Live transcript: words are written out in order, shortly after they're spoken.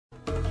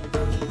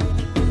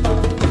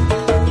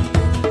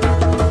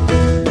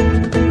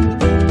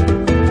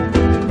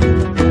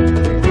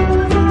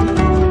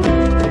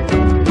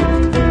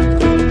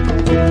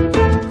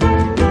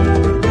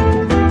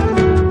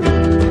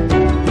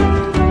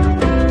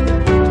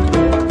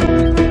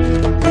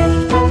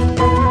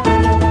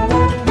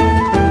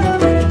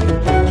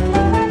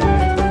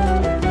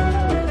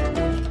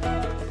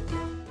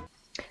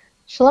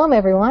Shalom,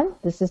 everyone.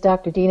 This is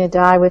Dr. Dina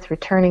Dye with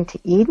Returning to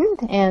Eden,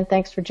 and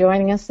thanks for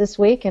joining us this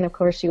week. And, of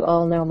course, you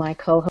all know my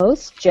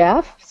co-host,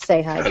 Jeff.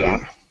 Say hi,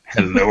 Jeff.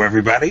 Hello,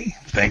 everybody.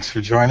 Thanks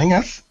for joining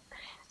us.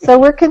 So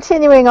we're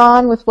continuing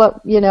on with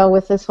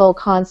with this whole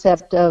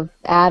concept of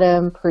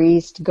Adam,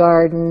 priest,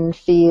 garden,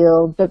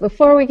 field. But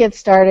before we get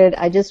started,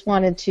 I just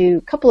wanted to,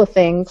 a couple of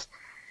things.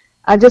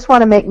 I just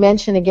want to make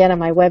mention again on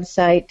my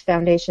website,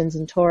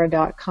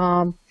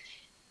 foundationsandtorah.com.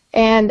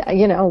 And,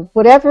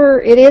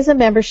 whatever, it is a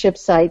membership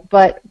site,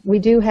 but we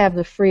do have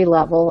the free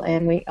level,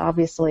 and we have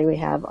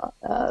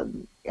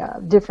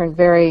different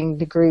varying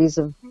degrees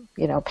of,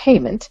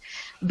 payment.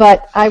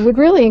 But I would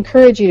really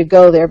encourage you to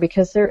go there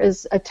because there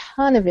is a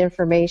ton of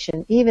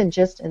information, even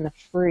just in the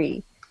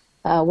free.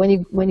 When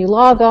you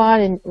log on,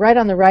 and right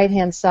on the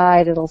right-hand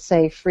side, it'll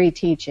say free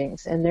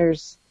teachings, and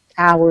there's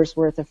hours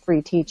worth of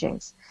free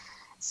teachings.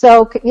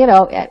 So,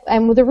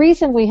 and the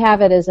reason we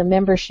have it as a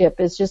membership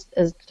is just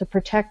as to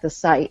protect the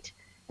site.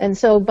 And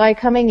so by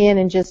coming in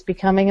and just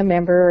becoming a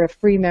member, a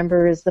free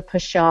member is the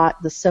Pashat,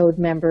 the Sod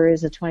member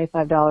is a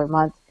 $25 a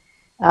month.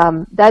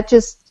 That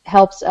just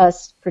helps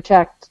us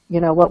protect,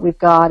 what we've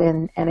got.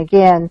 And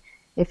again,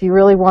 if you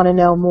really want to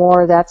know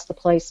more, that's the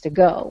place to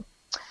go.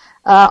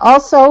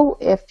 Also,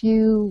 if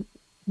you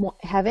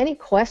have any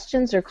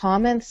questions or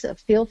comments,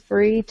 feel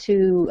free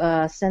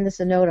to send us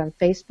a note on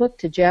Facebook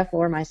to Jeff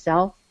or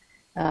myself.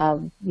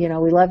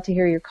 We love to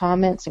hear your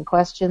comments and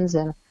questions,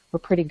 and we're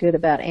pretty good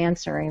about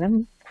answering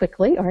them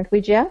quickly, aren't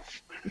we,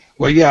 Jeff?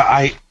 Well, yeah,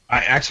 I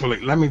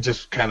actually, let me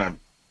just I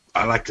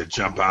like to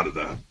jump out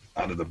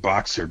of the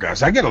box here,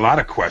 guys. I get a lot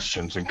of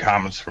questions and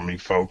comments from you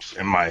folks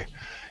in my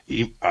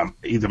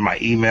either my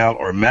email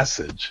or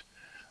message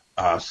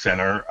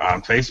center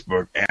on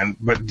Facebook,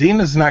 but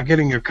Dina's not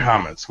getting your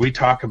comments. We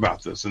talk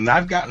about this, and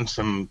I've gotten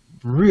some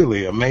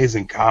really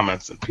amazing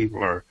comments, and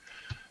people are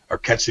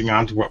catching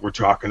on to what we're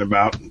talking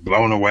about and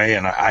blown away,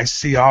 and I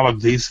see all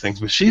of these things,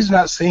 but she's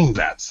not seeing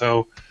that.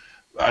 So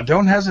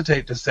don't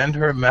hesitate to send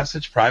her a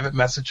message, private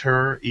message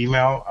her,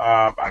 email.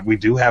 We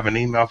do have an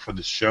email for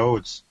the show.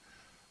 It's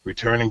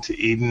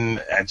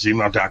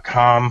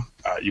returningtoeden@gmail.com.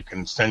 You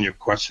can send your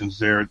questions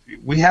there.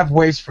 We have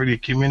ways for you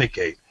to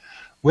communicate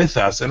with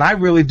us, and I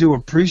really do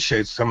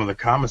appreciate some of the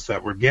comments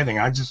that we're getting.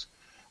 I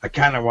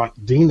kind of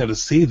want Dina to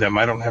see them.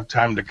 I don't have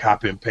time to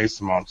copy and paste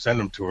them all and send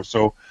them to her.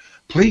 So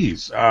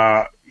please,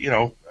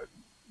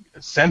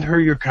 send her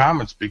your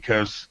comments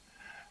because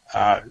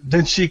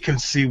then she can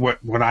see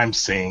what I'm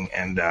seeing,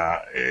 and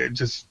it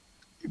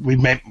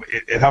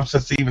helps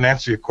us to even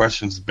answer your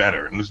questions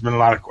better. And there's been a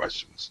lot of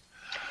questions,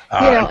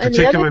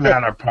 particularly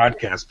on our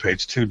podcast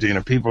page too,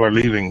 Dina. People are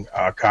leaving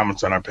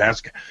comments on our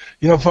podcast.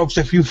 Folks,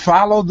 if you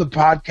follow the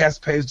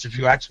podcast page, if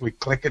you actually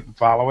click it and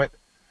follow it,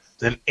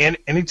 then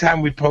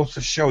anytime we post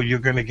a show, you're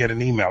going to get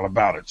an email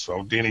about it.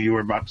 So, Dina, you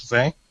were about to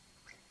say?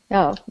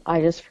 Oh,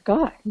 I just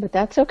forgot, but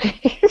that's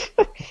okay.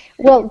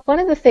 Well, one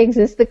of the things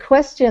is the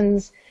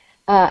questions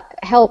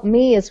help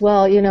me as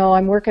well.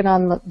 I'm working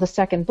on the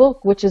second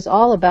book, which is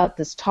all about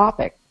this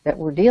topic that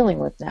we're dealing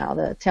with now,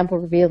 the temple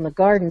revealed in the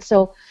garden.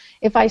 So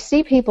if I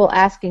see people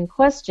asking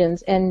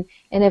questions, and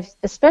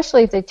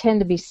especially if they tend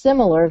to be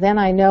similar, then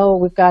I know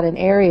we've got an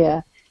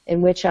area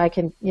in which I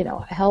can,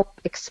 help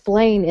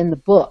explain in the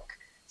book.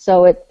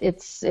 So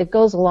it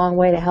goes a long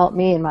way to help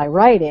me in my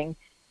writing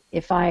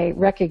if I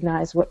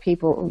recognize what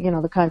people,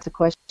 the kinds of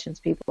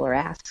questions people are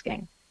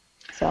asking.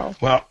 So.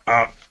 Well,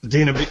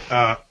 Dina,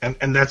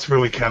 and that's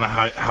really kind of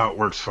how it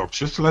works, folks.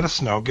 Just let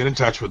us know. Get in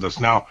touch with us.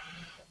 Now,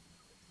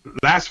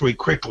 last week,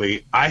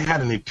 quickly, I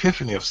had an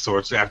epiphany of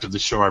sorts after the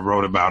show. I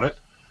wrote about it.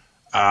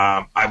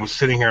 I was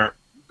sitting here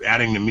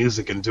adding the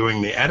music and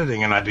doing the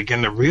editing, and I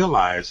began to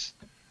realize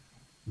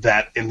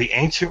that in the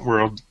ancient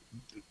world,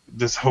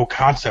 this whole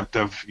concept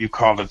of, you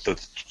called it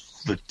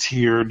the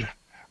tiered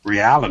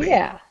reality.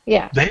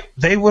 Yeah.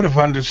 They would have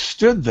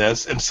understood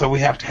this, and so we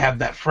have to have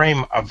that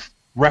frame of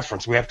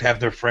reference. We have to have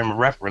their frame of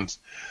reference,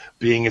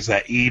 being is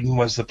that Eden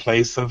was the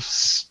place of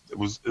it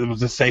was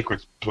a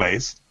sacred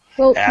place.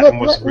 Well, Adam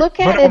look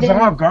at but it was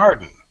our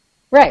garden.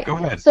 Right. Go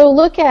ahead. So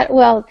look at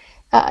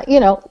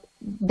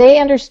they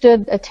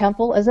understood a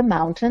temple as a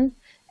mountain,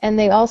 and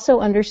they also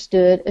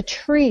understood a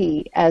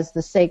tree as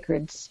the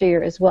sacred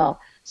sphere as well.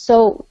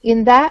 So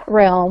in that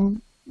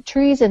realm,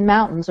 trees and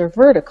mountains are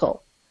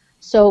vertical.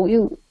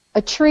 So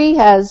a tree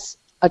has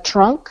a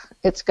trunk,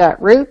 it's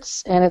got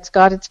roots, and it's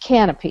got its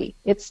canopy.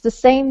 It's the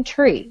same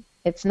tree.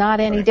 It's not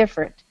any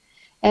different.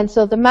 And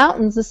so the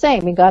mountain's the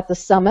same. You got the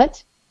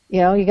summit,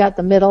 you got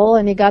the middle,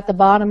 and you got the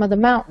bottom of the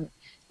mountain.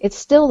 It's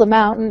still the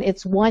mountain.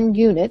 It's one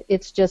unit.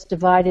 It's just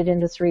divided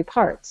into three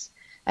parts.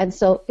 And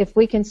so if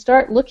we can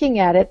start looking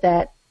at it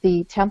that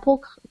the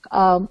temple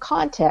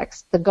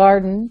context, the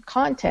garden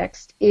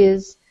context,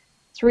 is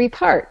three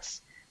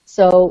parts.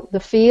 So the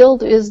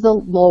field is the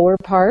lower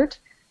part.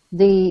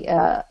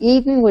 The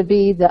Eden would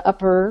be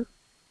the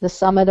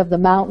summit of the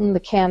mountain, the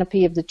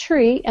canopy of the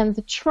tree, and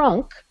the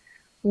trunk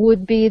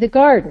would be the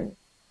garden.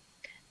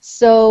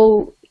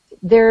 So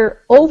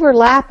they're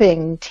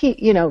overlapping,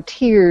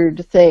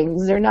 tiered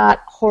things. They're not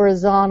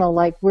horizontal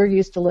like we're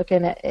used to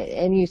looking at,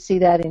 and you see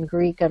that in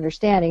Greek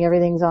understanding.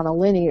 Everything's on a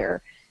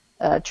linear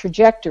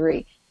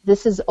trajectory.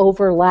 This is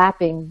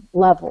overlapping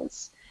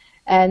levels.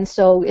 And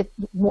so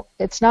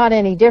it's not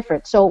any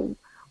different. So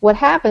what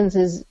happens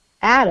is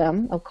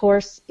Adam, of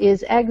course,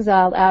 is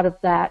exiled out of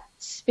that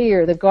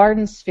sphere, the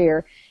garden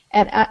sphere.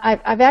 And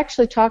I've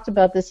actually talked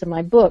about this in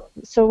my book.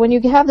 So when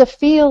you have the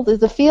field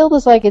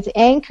is like it's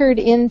anchored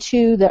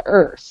into the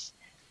earth.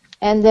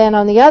 And then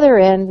on the other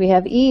end, we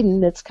have Eden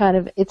that's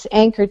it's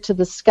anchored to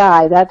the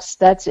sky.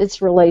 That's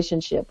its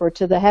relationship, or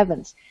to the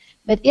heavens.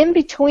 But in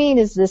between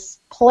is this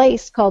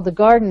place called the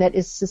garden that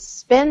is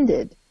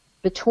suspended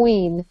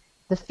between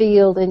the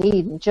field and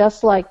Eden,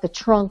 just like the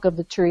trunk of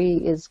the tree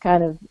is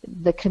kind of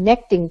the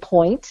connecting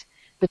point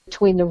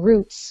between the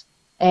roots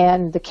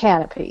and the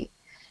canopy.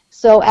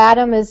 So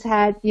Adam has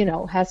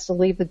to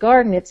leave the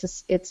garden.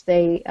 It's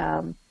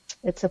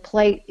a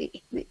place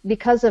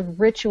because of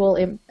ritual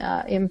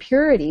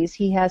impurities.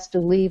 He has to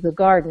leave the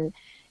garden,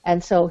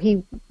 and so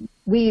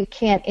we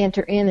can't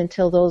enter in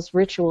until those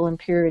ritual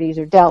impurities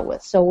are dealt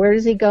with. So where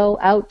does he go?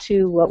 Out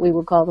to what we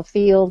would call the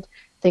field.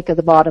 Think of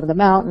the bottom of the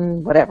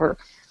mountain, whatever.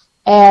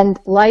 And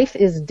life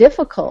is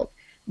difficult,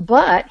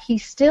 but he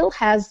still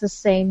has the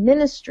same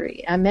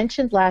ministry. I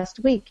mentioned last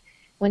week,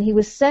 when he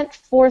was sent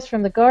forth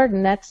from the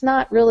garden, that's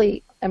not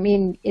really,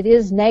 it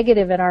is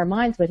negative in our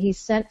minds, but he's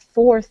sent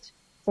forth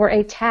for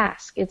a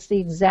task. It's the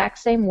exact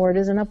same word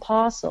as an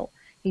apostle.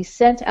 He's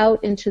sent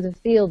out into the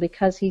field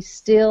because he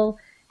still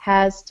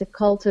has to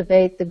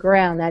cultivate the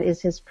ground. That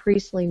is his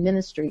priestly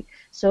ministry.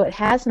 So it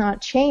has not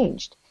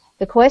changed.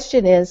 The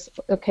question is,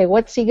 okay,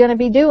 what's he going to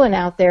be doing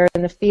out there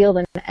in the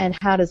field, and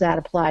how does that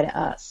apply to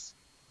us?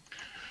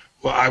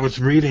 Well, I was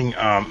reading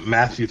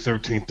Matthew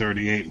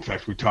 13:38. In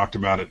fact, we talked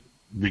about it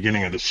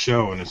beginning of the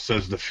show, and it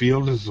says, the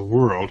field is the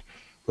world,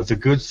 but the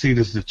good seed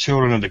is the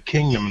children of the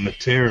kingdom, and the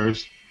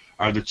tares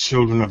are the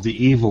children of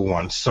the evil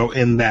one. So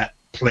in that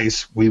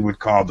place we would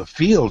call the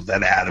field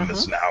that Adam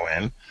is now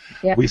in,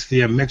 we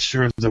see a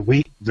mixture of the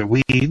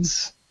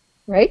weeds,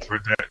 right,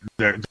 or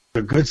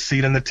the good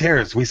seed and the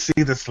tares. We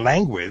see this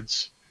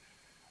language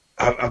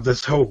of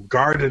this whole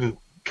garden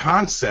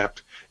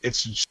concept.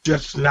 It's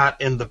just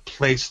not in the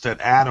place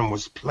that Adam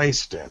was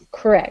placed in.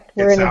 Correct.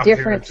 We're in a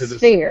different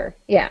sphere.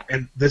 Yeah.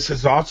 And this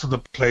is also the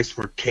place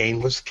where Cain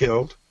was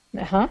killed.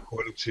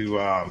 According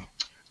to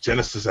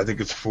Genesis, I think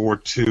it's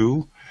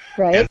 4:2.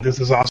 Right. And this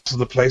is also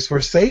the place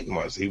where Satan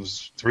was. He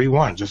was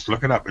 3:1. Just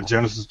look it up in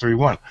Genesis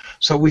 3:1.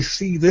 So we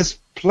see this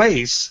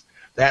place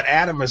that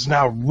Adam is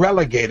now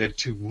relegated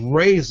to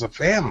raise a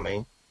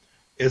family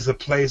is a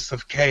place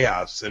of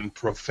chaos and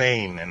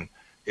profane, and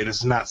it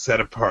is not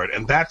set apart.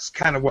 And that's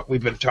kind of what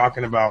we've been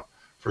talking about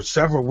for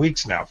several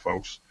weeks now,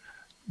 folks.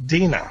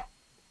 Dina,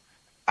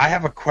 I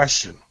have a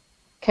question.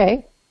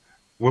 Okay.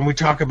 When we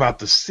talk about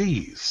the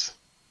seas,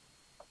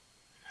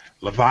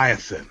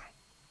 Leviathan,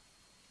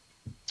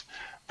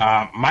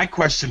 my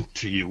question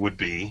to you would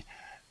be,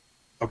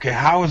 okay,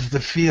 how is the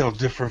field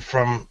different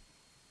from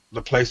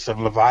the place of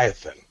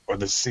Leviathan, or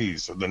the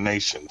seas, or the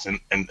nations?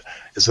 And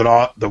is it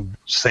all the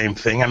same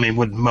thing?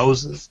 Would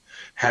Moses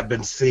have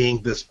been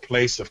seeing this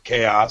place of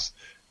chaos,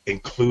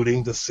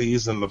 including the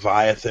seas and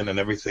Leviathan and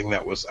everything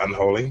that was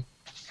unholy?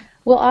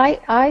 Well,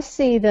 I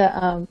see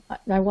I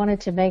wanted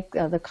to make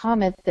the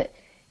comment that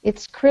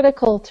it's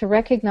critical to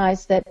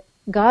recognize that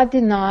God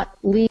did not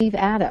leave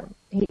Adam.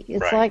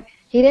 It's like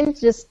he didn't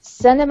just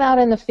send him out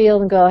in the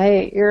field and go,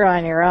 hey, you're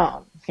on your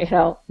own.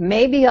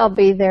 Maybe I'll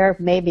be there,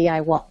 maybe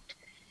I won't.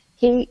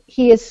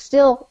 He is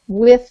still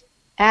with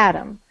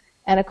Adam.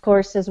 And, of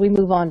course, as we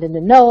move on to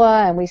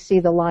Noah and we see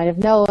the line of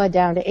Noah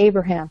down to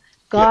Abraham,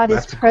 God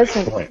is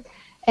present.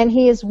 And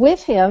he is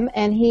with him,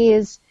 and he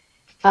is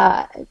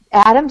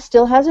Adam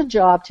still has a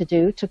job to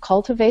do to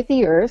cultivate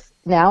the earth.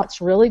 Now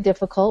it's really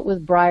difficult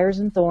with briars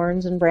and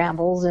thorns and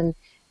brambles,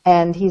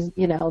 and he's,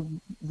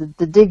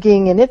 the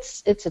digging, and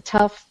it's a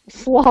tough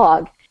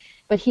slog.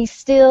 But he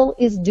still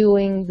is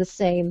doing the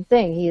same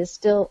thing. He is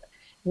still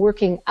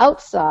working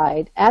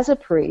outside as a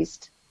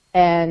priest,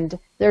 and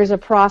there's a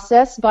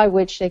process by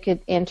which they could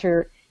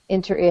enter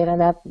in,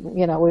 and that,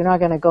 we're not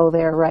going to go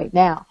there right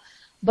now.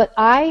 But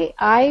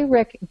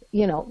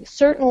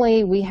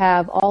certainly we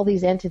have all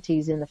these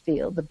entities in the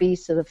field, the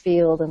beasts of the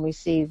field, and we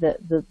see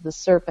the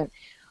serpent.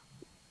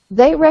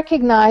 They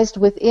recognized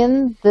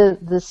within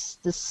the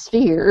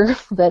sphere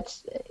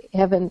that's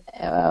heaven,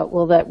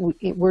 that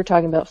we're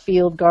talking about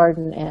field,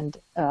 garden, and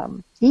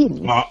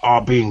Eden.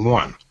 All being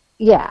one.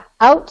 Yeah,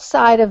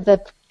 outside of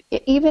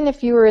even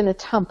if you were in the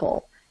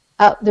temple,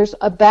 there's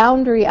a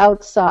boundary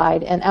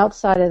outside, and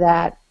outside of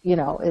that,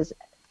 is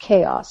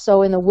chaos.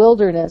 So in the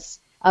wilderness,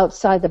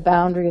 outside the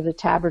boundary of the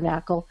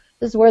tabernacle,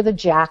 is where the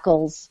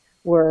jackals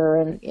were,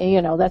 and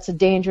that's a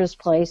dangerous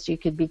place. You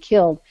could be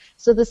killed.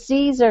 So the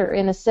seas are,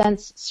 in a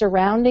sense,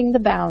 surrounding the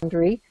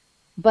boundary,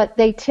 but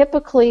they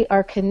typically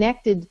are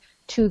connected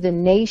to the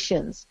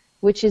nations,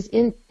 which is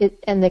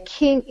and the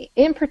king,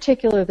 in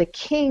particular, the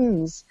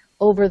kings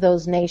over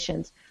those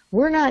nations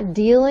we're not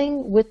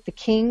dealing with the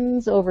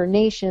kings over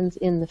nations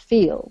in the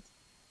field.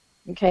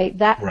 Okay,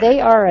 that Right.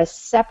 they are a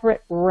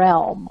separate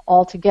realm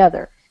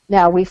altogether.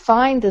 Now we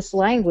find this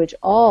language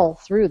all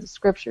through the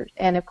scriptures,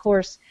 and of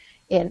course,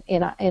 in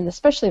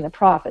especially in the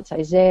prophets,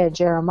 Isaiah,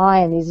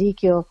 Jeremiah, and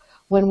Ezekiel,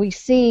 when we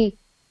see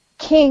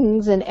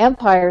kings and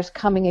empires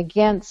coming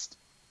against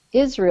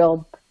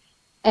Israel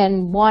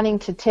and wanting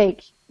to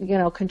take,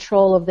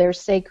 control of their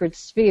sacred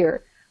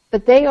sphere,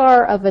 but they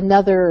are of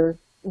another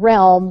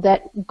realm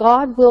that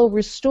God will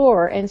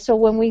restore. And so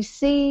when we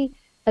see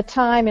a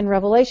time in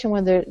Revelation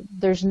when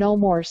there's no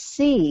more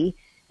sea,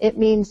 it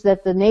means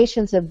that the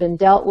nations have been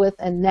dealt with,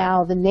 and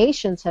now the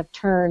nations have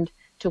turned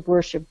to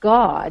worship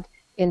God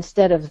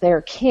instead of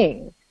their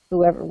king,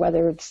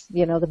 whether it's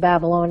the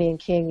Babylonian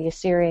king, the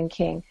Assyrian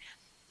king.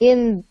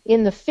 In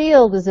the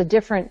field is a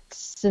different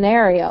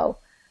scenario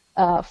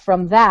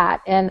from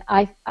that, and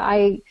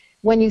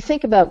when you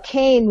think about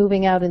Cain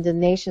moving out into the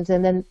nations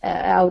and then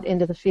out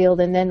into the field,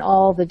 and then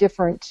all the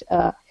different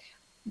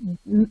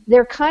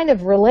they're kind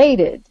of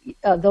related.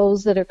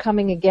 Those that are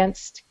coming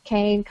against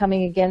Cain,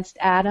 coming against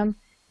Adam,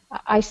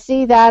 I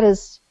see that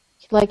as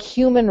like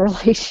human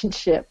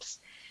relationships.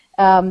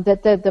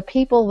 That the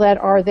people that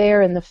are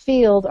there in the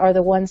field are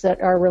the ones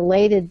that are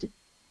related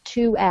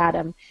to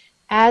Adam.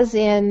 As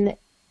in,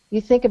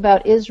 you think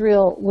about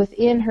Israel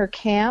within her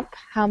camp,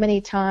 how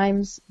many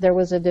times there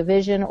was a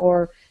division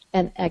or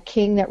a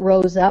king that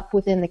rose up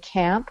within the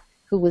camp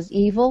who was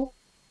evil.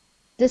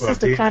 This is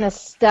the kind of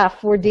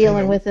stuff we're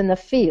dealing with in the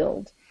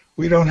field.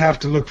 We don't have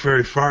to look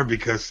very far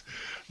because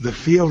the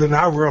field in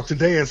our world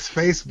today is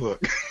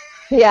Facebook.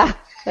 Yeah,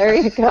 there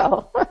you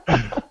go.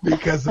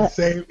 Because the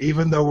same,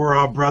 even though we're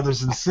all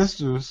brothers and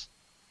sisters,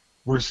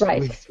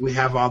 we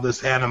have all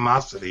this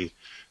animosity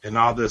and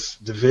all this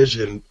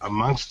division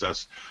amongst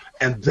us.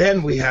 And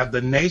then we have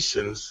the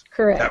nations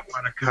that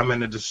want to come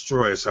in and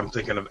destroy us. I'm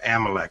thinking of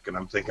Amalek, and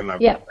I'm thinking of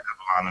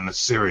Babylon and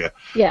Assyria.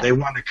 Yeah. They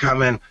want to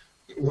come in.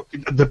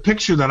 The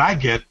picture that I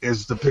get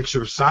is the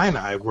picture of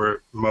Sinai,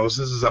 where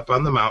Moses is up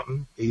on the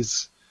mountain.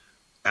 He's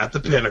at the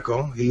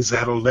pinnacle. He's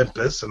at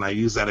Olympus, and I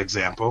use that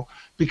example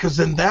because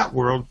in that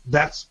world,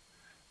 that's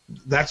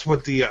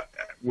what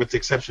with the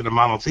exception of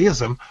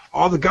monotheism,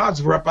 all the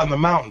gods were up on the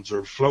mountains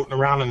or floating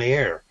around in the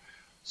air.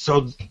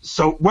 So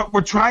what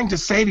we're trying to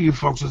say to you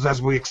folks is,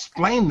 as we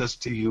explain this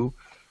to you,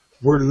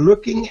 we're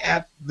looking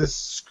at this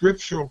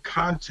scriptural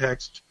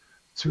context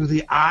through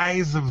the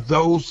eyes of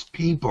those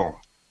people.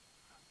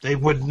 They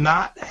would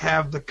not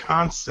have the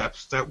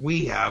concepts that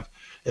we have,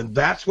 and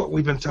that's what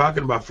we've been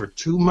talking about for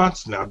 2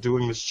 months now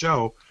doing this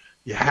show.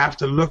 You have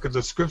to look at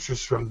the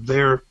scriptures from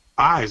their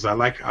eyes. I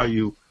like how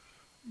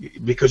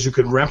because you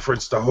can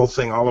reference the whole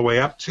thing all the way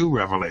up to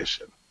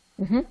Revelation.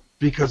 Mm-hmm.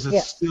 Because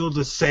it's still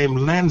the same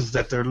lens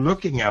that they're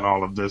looking at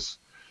all of this,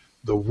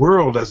 the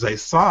world as they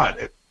saw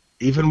it.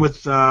 Even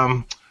with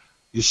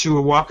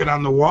Yeshua walking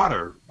on the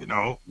water,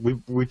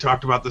 we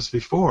talked about this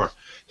before.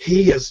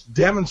 He is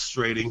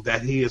demonstrating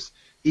that he is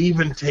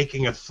even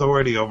taking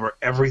authority over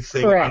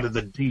everything under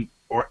the deep,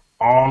 or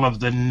all of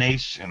the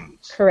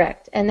nations.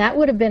 Correct. And that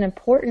would have been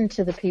important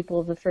to the people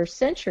of the first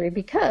century,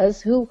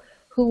 because who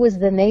was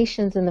the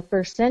nations in the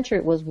first century?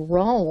 It was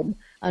Rome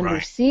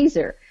under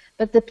Caesar.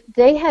 But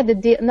they had to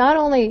deal, not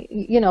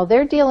only,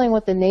 they're dealing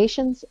with the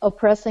nations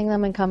oppressing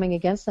them and coming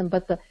against them,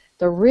 but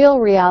the real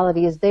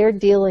reality is they're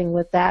dealing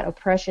with that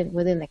oppression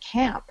within the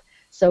camp.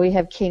 So we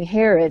have King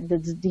Herod,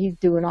 he's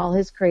doing all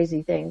his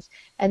crazy things.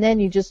 And then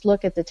you just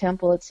look at the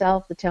temple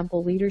itself, the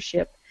temple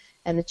leadership,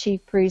 and the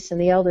chief priests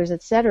and the elders,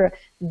 etc.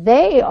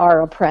 They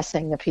are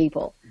oppressing the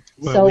people.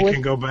 Well, so we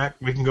can go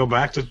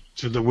back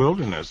to the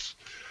wilderness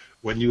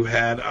when you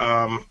had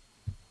all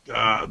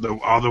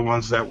the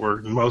ones that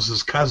were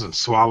Moses' cousins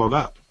swallowed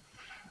up.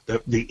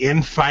 The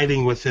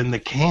infighting within the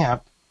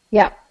camp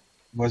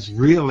was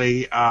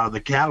really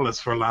the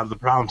catalyst for a lot of the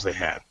problems they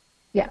had.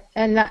 Yeah,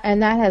 and that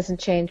hasn't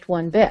changed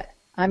one bit.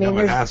 I mean,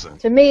 no, it hasn't.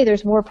 To me,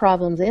 there's more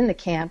problems in the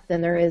camp than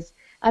there is.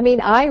 I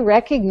mean, I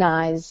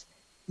recognize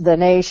the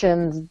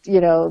nations,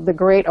 the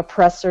great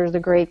oppressors, the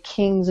great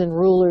kings and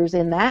rulers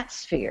in that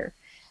sphere.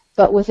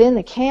 But within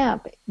the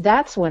camp,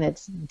 that's when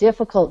it's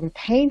difficult and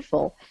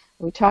painful.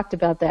 We talked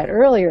about that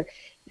earlier.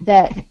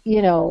 That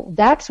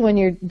that's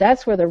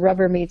where the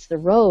rubber meets the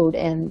road,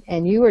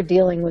 and you are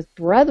dealing with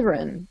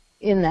brethren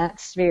in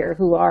that sphere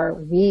who are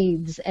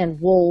weeds and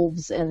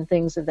wolves and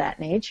things of that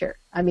nature.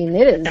 I mean,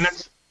 it is. And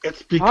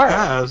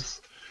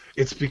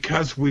it's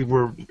because we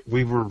were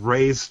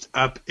raised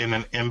up in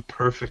an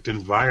imperfect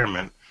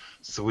environment,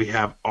 so we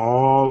have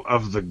all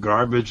of the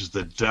garbage,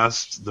 the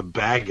dust, the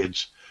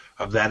baggage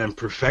of that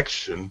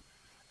imperfection.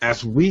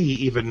 As we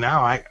even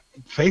now,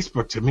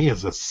 Facebook to me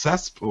is a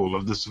cesspool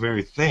of this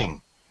very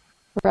thing,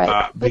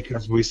 right?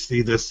 Because we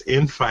see this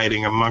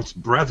infighting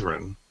amongst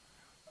brethren.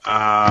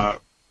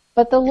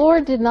 But the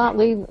Lord did not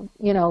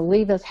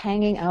leave us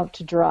hanging out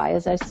to dry.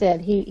 As I said,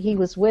 He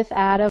was with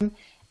Adam,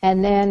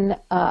 and then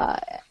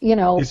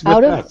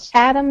out of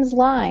Adam's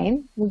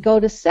line we go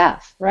to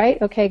Seth,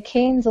 right? Okay,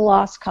 Cain's a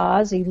lost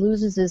cause. He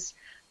loses his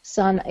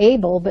son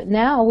Abel, but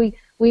now we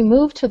we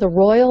move to the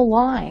royal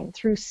line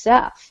through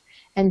Seth,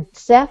 and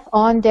Seth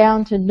on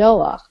down to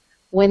Noah.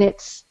 When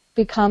it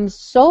becomes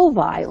so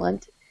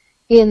violent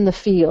in the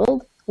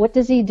field, what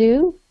does he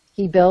do?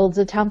 He builds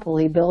a temple,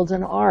 he builds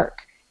an ark,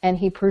 and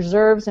he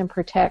preserves and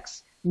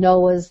protects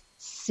Noah's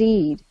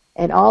seed.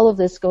 And all of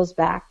this goes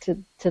back to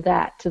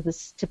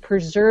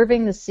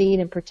preserving the seed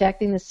and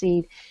protecting the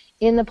seed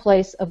in the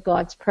place of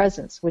God's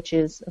presence, which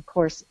is, of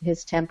course,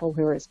 his temple,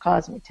 or his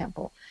cosmic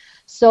temple.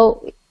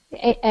 So,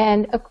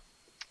 and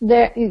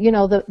there, you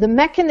know, the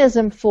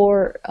mechanism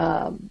for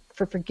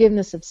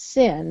forgiveness of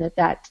sin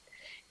that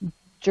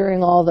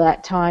during all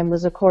that time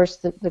was, of course,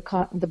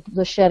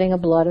 the shedding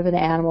of blood of an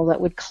animal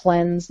that would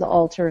cleanse the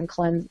altar and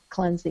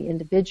cleanse the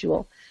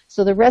individual.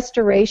 So the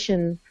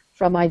restoration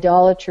from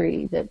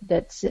idolatry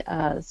that's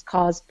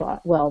caused by,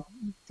 well,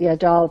 the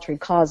idolatry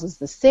causes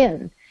the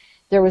sin.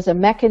 There was a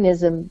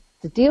mechanism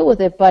to deal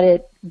with it, but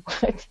it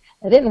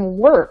didn't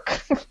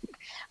work.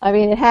 I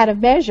mean, it had a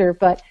measure,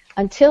 but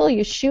until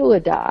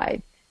Yeshua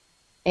died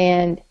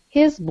and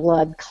his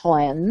blood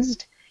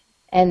cleansed,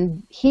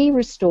 and he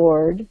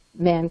restored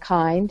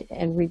mankind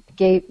and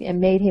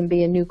made him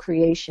be a new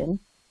creation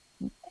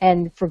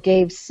and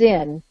forgave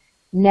sin,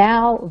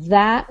 now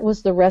that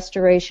was the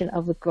restoration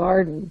of the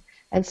garden.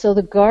 And so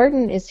the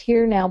garden is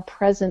here now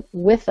present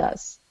with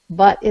us,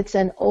 but it's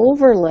an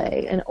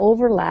overlay, an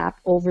overlap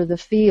over the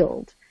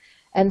field.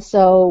 And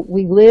so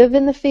we live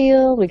in the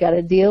field, we got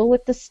to deal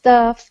with the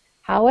stuff.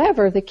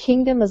 However, the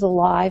kingdom is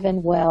alive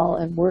and well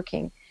and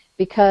working,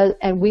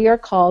 and we are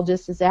called,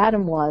 just as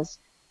Adam was,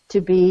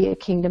 to be a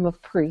kingdom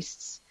of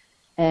priests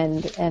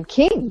and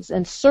kings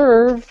and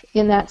serve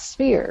in that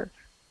sphere.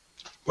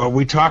 Well,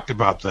 we talked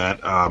about that,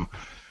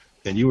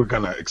 and you were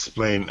going to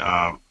explain,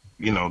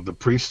 the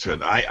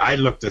priesthood. I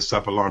looked this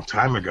up a long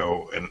time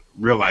ago and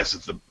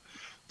realized that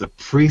the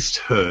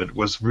priesthood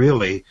was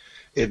really,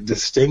 it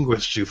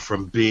distinguished you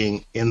from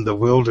being in the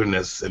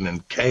wilderness and in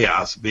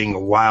chaos, being a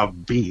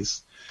wild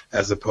beast,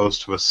 as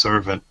opposed to a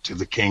servant to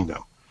the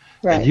kingdom.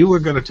 Right. And you were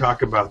going to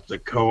talk about the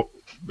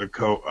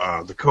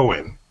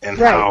Kohen and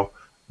right. How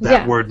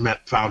that word meant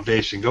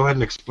foundation. Go ahead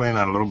and explain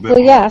that a little bit. Well,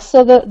 yeah.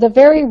 So the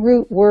very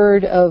root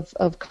word of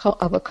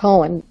a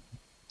Kohen,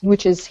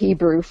 which is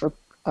Hebrew for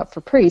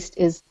priest,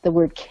 is the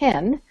word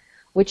ken,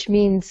 which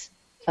means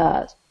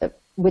yes.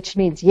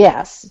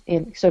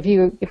 So if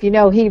you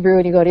know Hebrew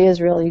and you go to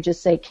Israel, you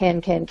just say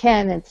ken,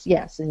 and it's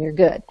yes, and you're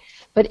good.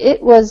 But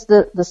it was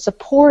the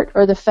support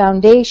or the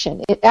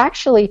foundation. It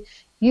actually,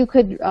 you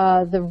could,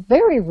 the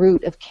very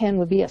root of ken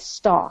would be a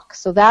stalk,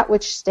 so that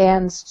which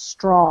stands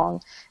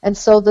strong. And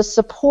so the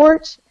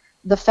support,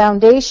 the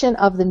foundation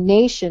of the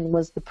nation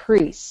was the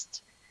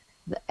priest.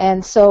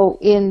 And so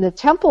in the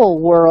temple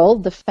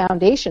world, the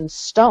foundation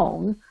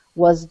stone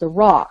was the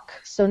rock.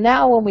 So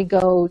now when we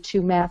go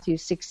to Matthew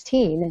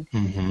 16,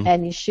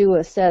 and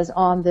Yeshua says,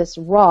 on this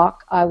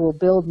rock I will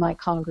build my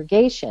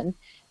congregation,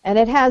 and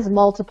it has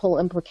multiple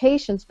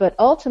implications, but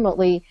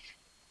ultimately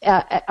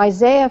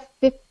Isaiah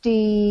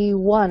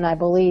 51, I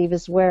believe,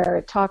 is where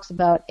it talks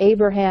about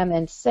Abraham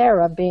and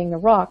Sarah being the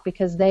rock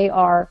because they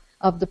are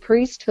of the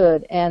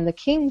priesthood and the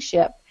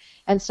kingship.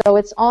 And so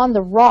it's on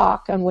the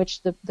rock on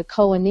which the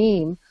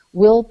Kohanim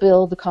will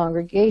build the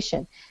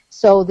congregation.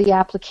 So the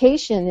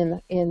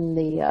application in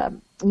the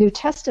New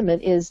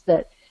Testament is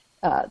that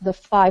the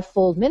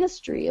fivefold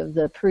ministry of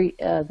the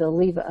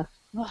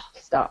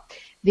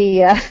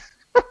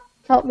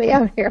help me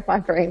out here, my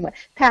brain went.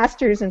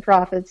 Pastors and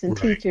prophets and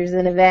teachers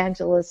and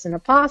evangelists and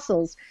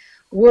apostles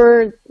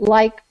were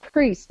like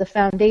priests, the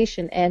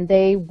foundation, and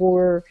they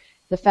were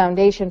the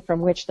foundation from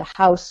which the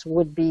house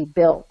would be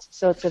built.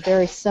 So it's a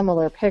very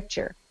similar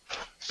picture.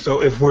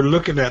 So if we're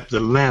looking at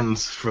the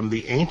lens from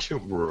the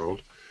ancient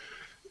world,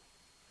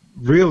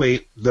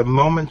 really the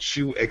moment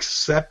you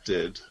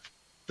accepted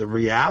the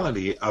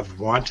reality of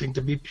wanting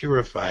to be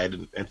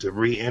purified and to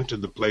re-enter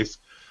the place,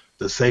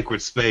 the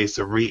sacred space,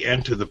 or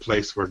re-enter the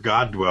place where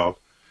God dwelt,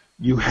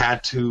 you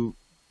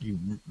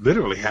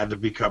literally had to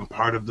become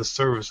part of the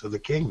service of the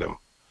kingdom.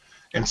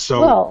 And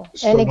so,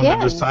 when the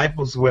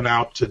disciples went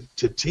out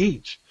to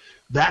teach,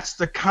 that's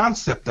the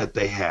concept that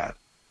they had,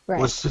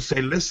 was to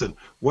say, listen,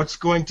 what's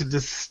going to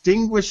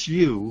distinguish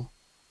you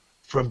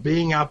from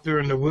being out there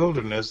in the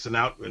wilderness and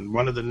out in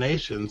one of the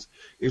nations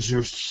is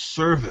your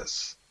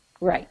service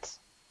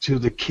to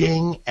the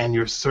king and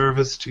your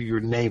service to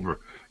your neighbor,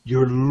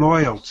 your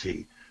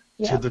loyalty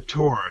to the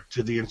Torah,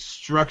 to the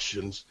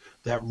instructions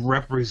that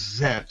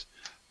represent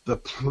the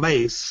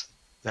place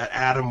that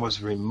Adam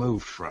was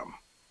removed from.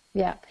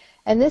 Yeah,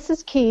 and this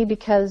is key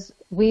because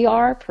we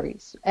are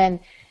priests,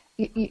 and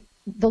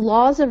the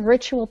laws of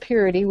ritual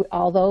purity,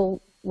 although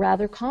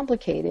rather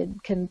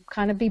complicated, can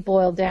kind of be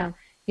boiled down.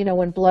 You know,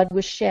 when blood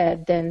was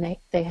shed, then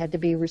they had to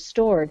be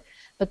restored.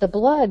 But the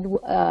blood,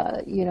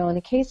 in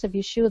the case of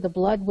Yeshua, the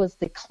blood was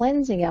the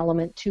cleansing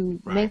element to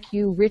make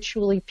you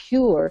ritually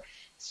pure,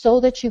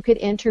 so that you could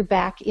enter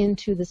back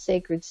into the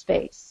sacred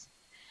space.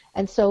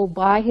 And so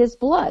by his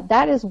blood,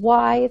 that is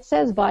why it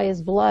says by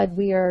his blood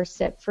we are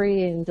set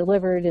free and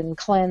delivered and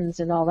cleansed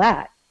and all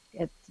that.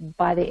 it's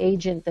by the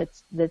agent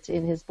that's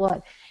in his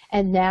blood.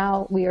 And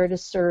now we are to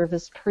serve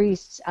as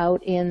priests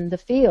out in the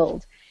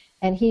field,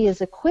 and he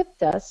has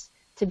equipped us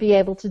to be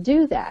able to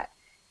do that.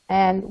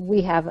 And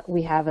we have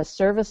a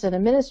service and a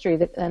ministry,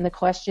 and the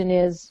question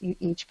is,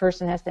 each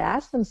person has to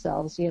ask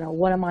themselves,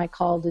 what am I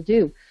called to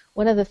do?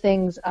 One of the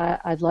things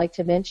I'd like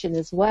to mention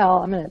as well,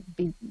 I'm going to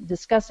be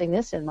discussing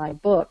this in my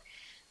book,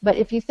 but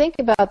if you think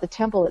about the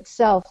temple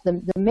itself,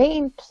 the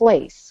main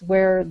place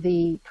where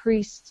the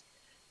priests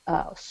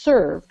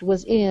served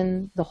was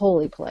in the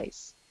holy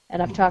place.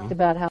 And I've talked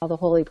about how the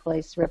holy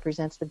place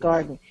represents the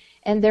garden.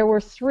 And there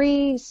were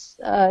three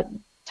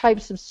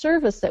types of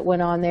service that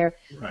went on there.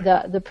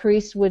 Right. The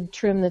priests would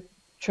trim the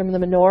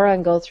menorah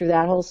and go through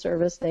that whole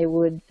service. They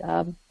would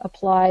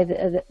apply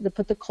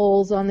put the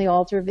coals on the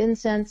altar of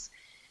incense,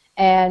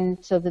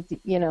 and so that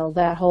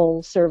that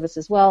whole service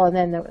as well. And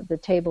then the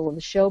table of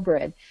the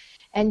showbread.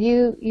 And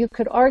you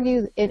could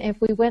argue, and if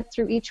we went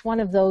through each one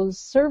of those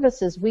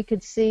services, we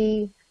could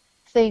see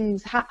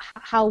things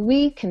how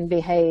we can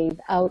behave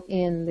out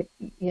in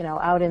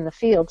the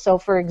field. So,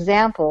 for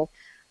example,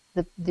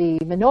 the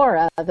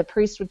menorah, the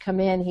priest would come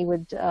in. He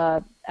would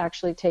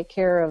actually take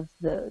care of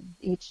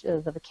each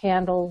of the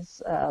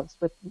candles,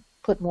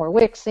 put more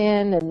wicks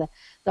in, and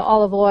the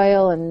olive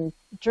oil, and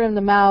trim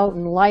them out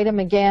and light them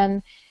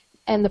again.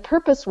 And the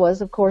purpose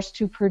was, of course,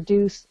 to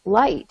produce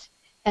light.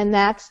 And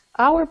that's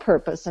our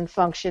purpose and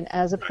function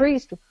as a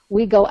priest.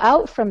 We go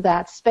out from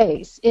that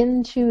space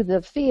into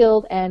the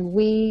field and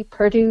we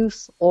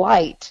produce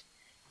light,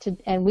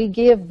 and we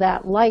give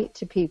that light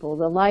to people,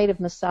 the light of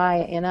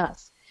Messiah in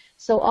us.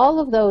 So all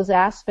of those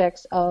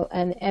aspects of,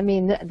 and I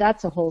mean,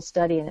 that's a whole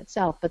study in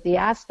itself, but the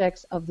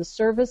aspects of the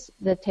service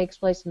that takes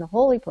place in the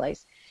holy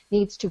place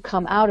needs to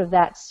come out of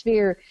that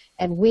sphere,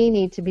 and we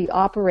need to be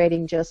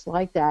operating just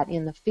like that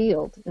in the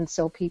field, and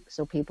so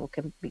people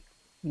can be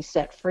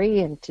set free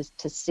and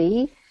to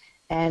see,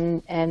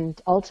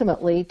 and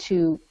ultimately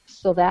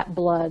so that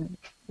blood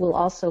will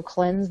also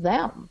cleanse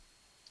them.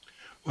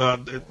 Well,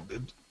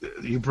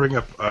 you bring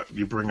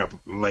up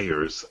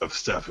layers of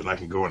stuff, and I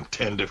can go in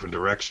 10 different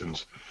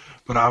directions,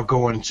 but I'll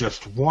go in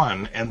just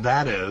one, and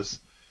that is,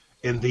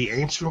 in the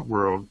ancient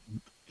world,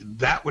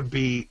 that would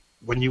be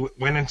when you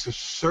went into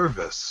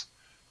service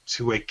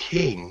to a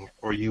king,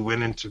 or you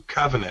went into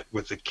covenant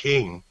with a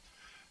king.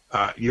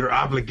 Your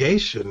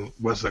obligation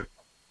was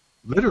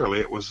literally,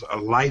 it was a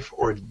life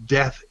or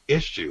death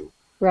issue.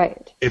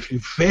 Right. If you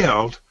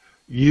failed,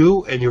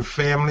 you and your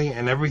family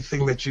and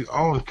everything that you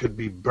owned could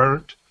be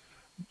burnt,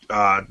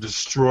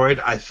 destroyed.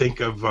 I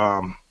think of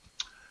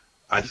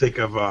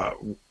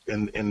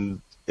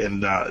in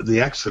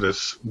the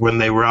Exodus, when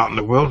they were out in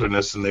the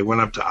wilderness and they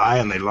went up to Ai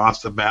and they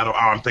lost the battle. Oh,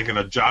 I'm thinking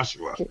of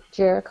Joshua.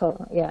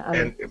 Jericho, yeah.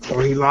 And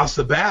where he lost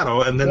the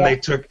battle, and then they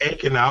took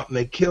Achan out and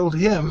they killed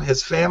him,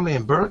 his family,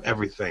 and burnt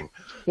everything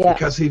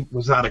because he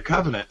was out of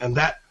covenant. And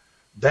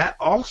that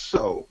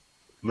also,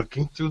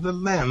 looking through the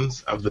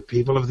lens of the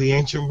people of the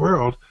ancient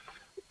world,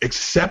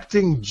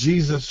 accepting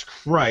Jesus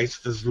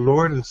Christ as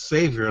Lord and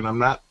Savior, and I'm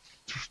not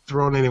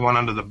throwing anyone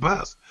under the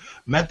bus,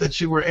 meant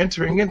that you were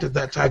entering into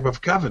that type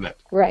of covenant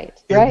in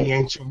the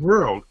ancient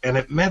world. And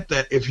it meant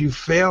that if you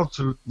failed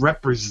to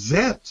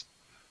represent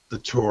the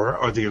Torah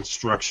or the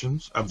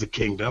instructions of the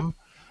kingdom,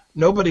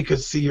 nobody could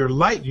see your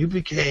light. You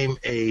became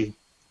a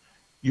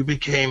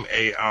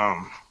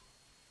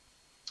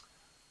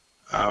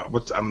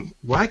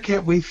why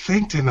can't we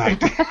think tonight?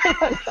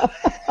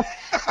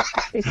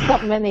 There's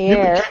something in the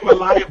air. You became a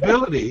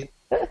liability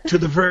to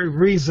the very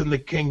reason the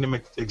kingdom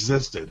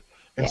existed.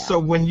 And so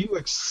when you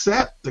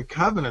accept the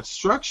covenant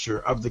structure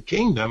of the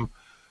kingdom,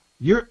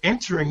 you're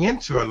entering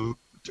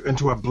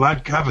into a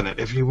blood covenant,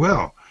 if you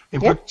will,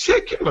 and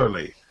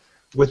particularly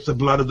with the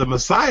blood of the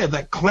Messiah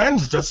that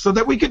cleansed us so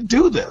that we could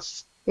do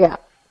this. Yeah.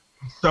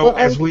 So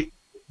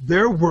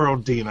their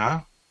world,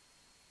 Dina,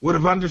 would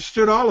have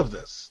understood all of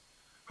this.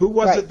 Who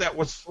was it that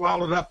was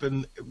swallowed up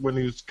when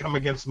he was come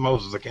against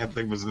Moses? I can't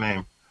think of his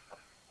name.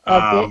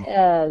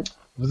 It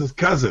was his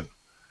cousin.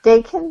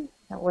 Dacon?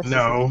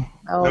 No.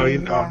 I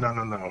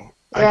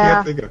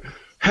can't think of it.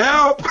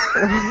 Help!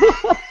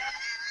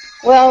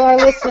 Well, our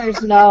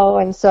listeners know,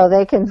 and so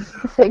they can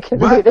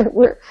read it.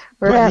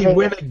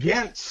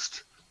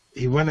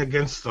 He went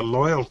against the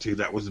loyalty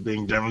that was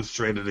being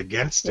demonstrated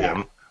against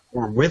him,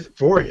 or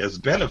for his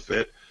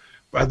benefit,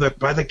 by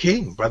the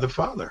king, by the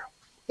father.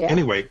 Yeah.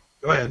 Anyway,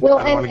 go ahead. Well,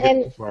 I don't want to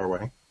get too far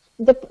away.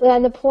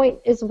 And the point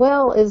as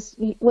well is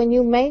when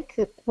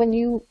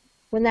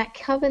that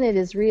covenant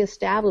is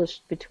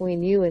reestablished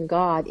between you and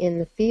God in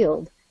the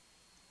field,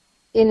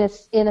 in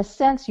a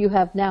sense, you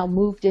have now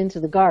moved into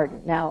the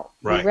garden. Now,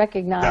 we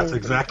recognize... That's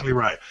exactly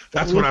right.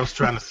 That's what I was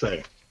trying to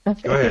say. Go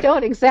ahead. You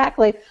don't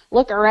exactly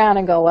look around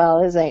and go,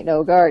 well, this ain't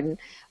no garden.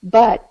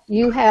 But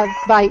you have,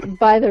 by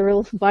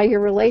your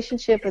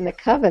relationship in the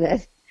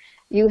covenant,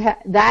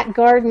 that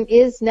garden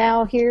is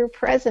now here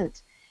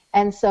present.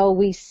 And so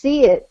we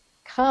see it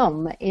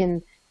come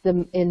in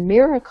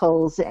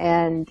miracles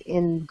and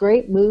in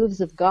great moves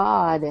of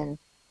God, and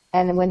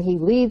And when he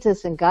leads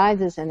us and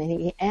guides us and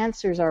he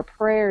answers our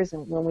prayers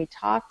and when we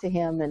talk to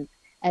him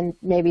and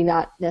maybe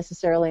not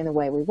necessarily in the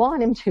way we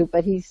want him to,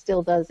 but he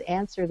still does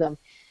answer them.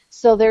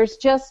 So there's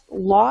just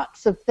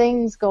lots of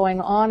things going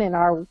on in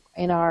our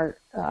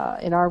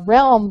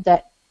realm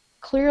that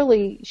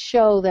clearly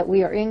show that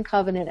we are in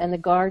covenant and the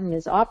garden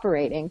is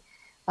operating.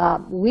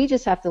 We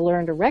just have to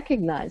learn to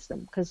recognize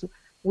them, because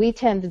we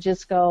tend to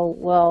just go,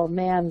 well,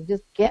 man,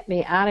 just get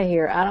me out of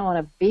here. I don't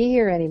want to be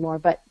here anymore.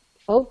 But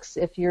folks,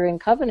 if you're in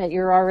covenant,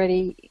 you're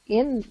already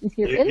in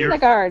the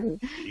garden.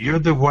 You're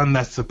the one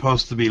that's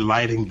supposed to be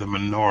lighting the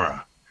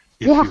menorah,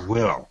 if you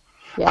will.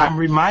 Yeah. I'm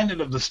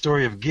reminded of the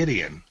story of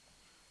Gideon,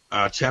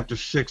 chapter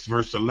 6,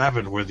 verse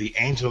 11, where the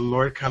angel of the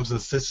Lord comes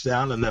and sits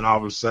down, and then all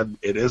of a sudden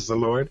it is the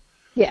Lord.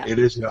 Yeah. It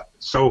is.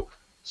 So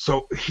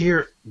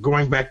here,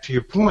 going back to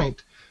your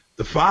point,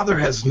 the Father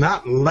has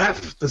not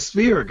left the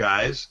sphere,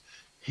 guys.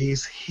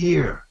 He's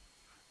here.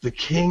 The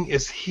King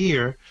is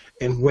here,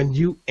 and when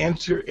you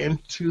enter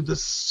into the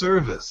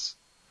service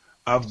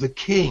of the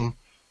King,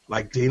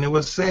 like Dina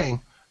was saying,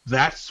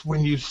 that's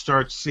when you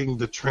start seeing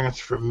the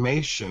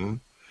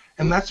transformation,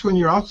 and that's when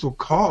you're also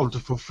called to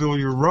fulfill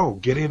your role.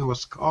 Gideon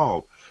was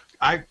called.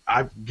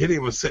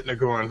 Gideon was sitting there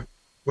going,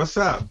 "What's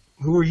up?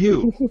 Who are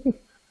you?"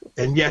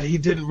 And yet he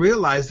didn't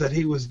realize that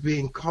he was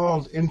being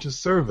called into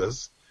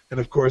service. And,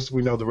 of course,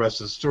 we know the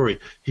rest of the story.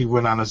 He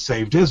went on and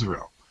saved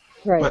Israel.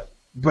 Right.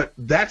 But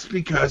that's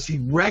because he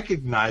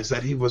recognized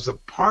that he was a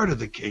part of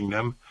the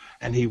kingdom,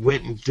 and he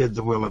went and did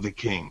the will of the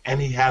king. And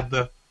he had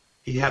the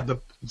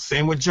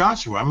same with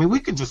Joshua. I mean, we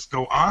could just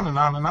go on and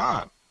on and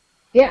on.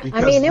 Yeah,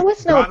 I mean, it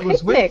was no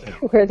picnic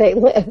where they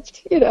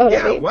lived. You know what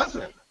I mean? It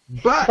wasn't.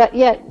 But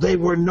yet they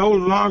were no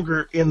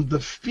longer in the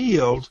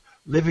field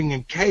living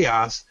in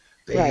chaos.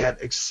 They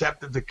had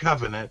accepted the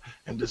covenant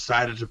and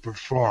decided to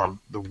perform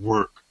the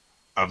work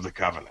of the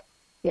covenant.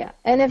 Yeah,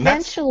 and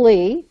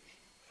eventually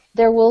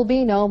there will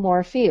be no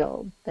more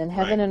field. Then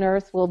heaven and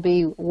earth will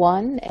be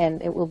one,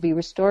 and it will be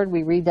restored.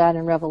 We read that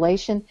in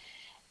Revelation.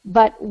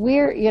 But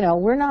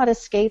we're not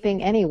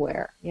escaping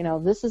anywhere.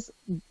 This is,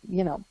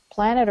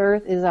 planet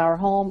Earth is our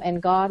home,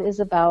 and God is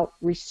about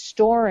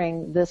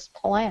restoring this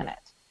planet.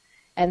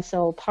 And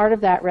so part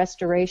of that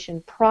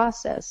restoration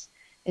process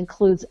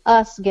includes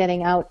us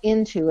getting out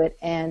into it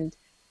and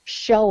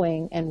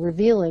showing and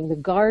revealing the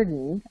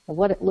garden of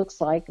what it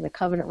looks like in the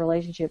covenant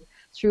relationship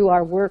through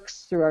our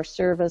works, through our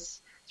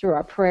service, through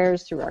our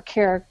prayers, through our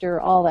character,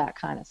 all that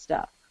kind of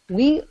stuff.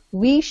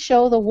 We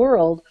show the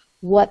world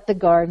what the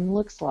garden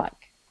looks like.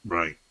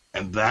 Right.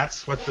 And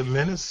that's what the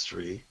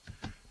ministry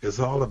is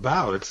all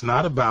about. It's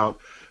not about,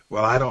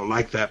 well, I don't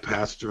like that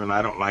pastor and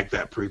I don't like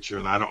that preacher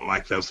and I don't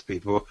like those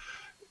people.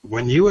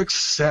 When you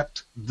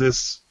accept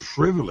this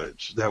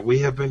privilege that we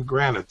have been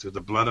granted through the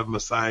blood of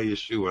Messiah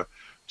Yeshua,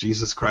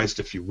 Jesus Christ,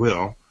 if you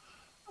will,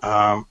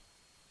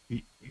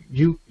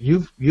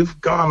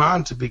 you've gone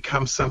on to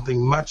become something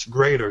much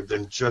greater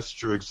than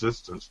just your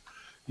existence.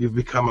 You've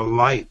become a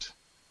light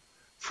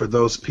for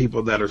those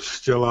people that are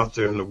still out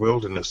there in the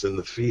wilderness, in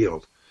the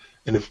field.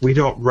 And if we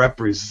don't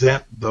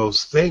represent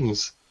those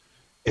things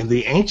in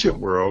the ancient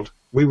world,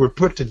 we were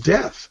put to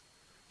death.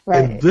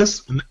 Right.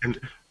 And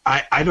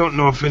I don't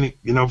know if any,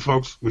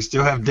 folks, we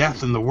still have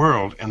death in the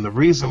world. And the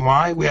reason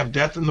why we have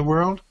death in the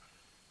world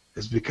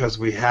is because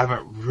we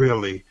haven't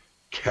really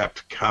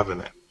kept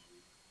covenant.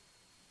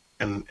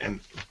 And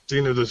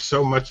there's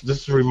so much,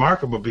 this is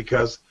remarkable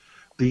because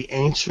the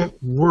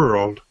ancient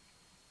world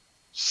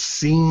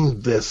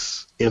seen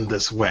this in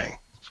this way.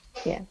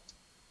 Yeah.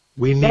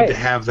 We need to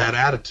have that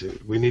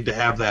attitude. We need to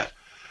have that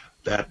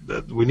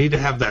we need to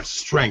have that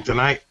strength. And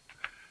I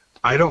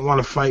don't want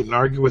to fight and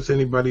argue with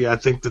anybody. I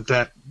think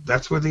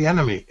that's where the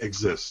enemy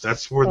exists.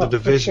 That's where the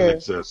division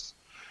exists.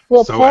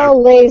 Well, so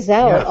Paul lays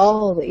out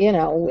all,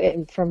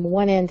 from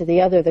one end to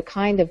the other, the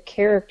kind of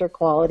character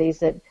qualities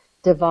that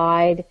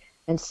divide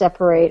and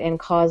separate and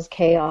cause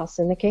chaos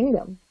in the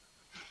kingdom.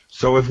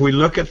 So if we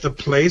look at the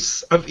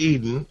place of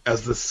Eden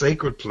as the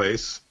sacred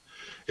place,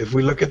 if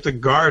we look at the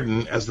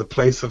garden as the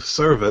place of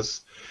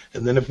service,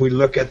 and then if we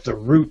look at the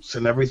roots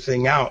and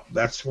everything out,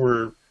 that's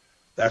where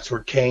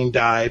Cain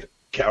died,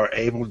 or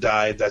Abel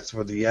died, that's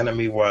where the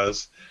enemy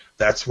was,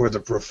 that's where the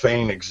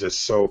profane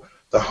exists. So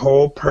the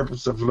whole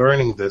purpose of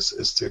learning this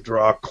is to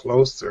draw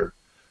closer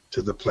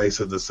to the place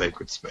of the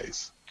sacred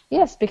space.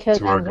 Yes, because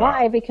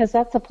why? Because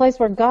that's the place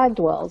where God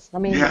dwells. I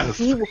mean,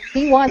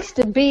 he wants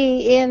to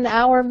be in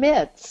our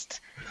midst,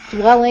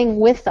 dwelling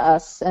with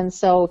us, and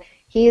so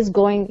he is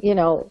going,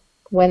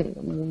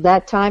 when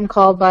that time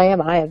called by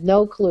him, I have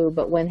no clue,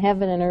 but when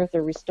heaven and earth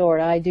are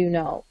restored, I do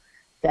know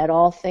that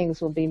all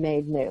things will be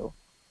made new.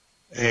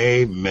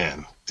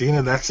 Amen.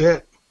 Dina, that's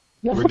it.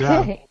 We're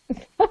done.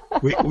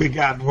 we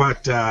got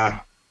what,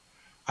 I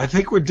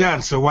think we're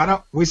done, so why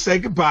don't we say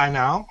goodbye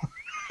now?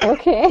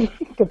 Okay.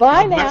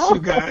 Goodbye now.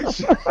 Bless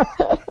you guys.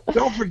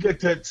 Don't forget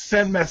to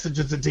send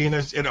messages to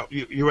Dina.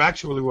 You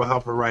actually will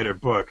help her write her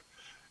book.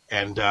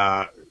 And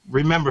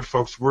remember,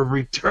 folks, we're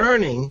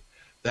returning.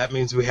 That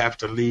means we have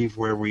to leave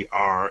where we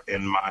are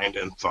in mind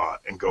and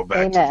thought and go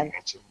back to the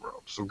ancient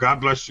world. So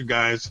God bless you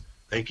guys.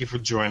 Thank you for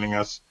joining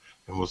us,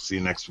 and we'll see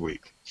you next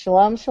week.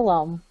 Shalom,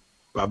 shalom.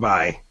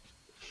 Bye-bye.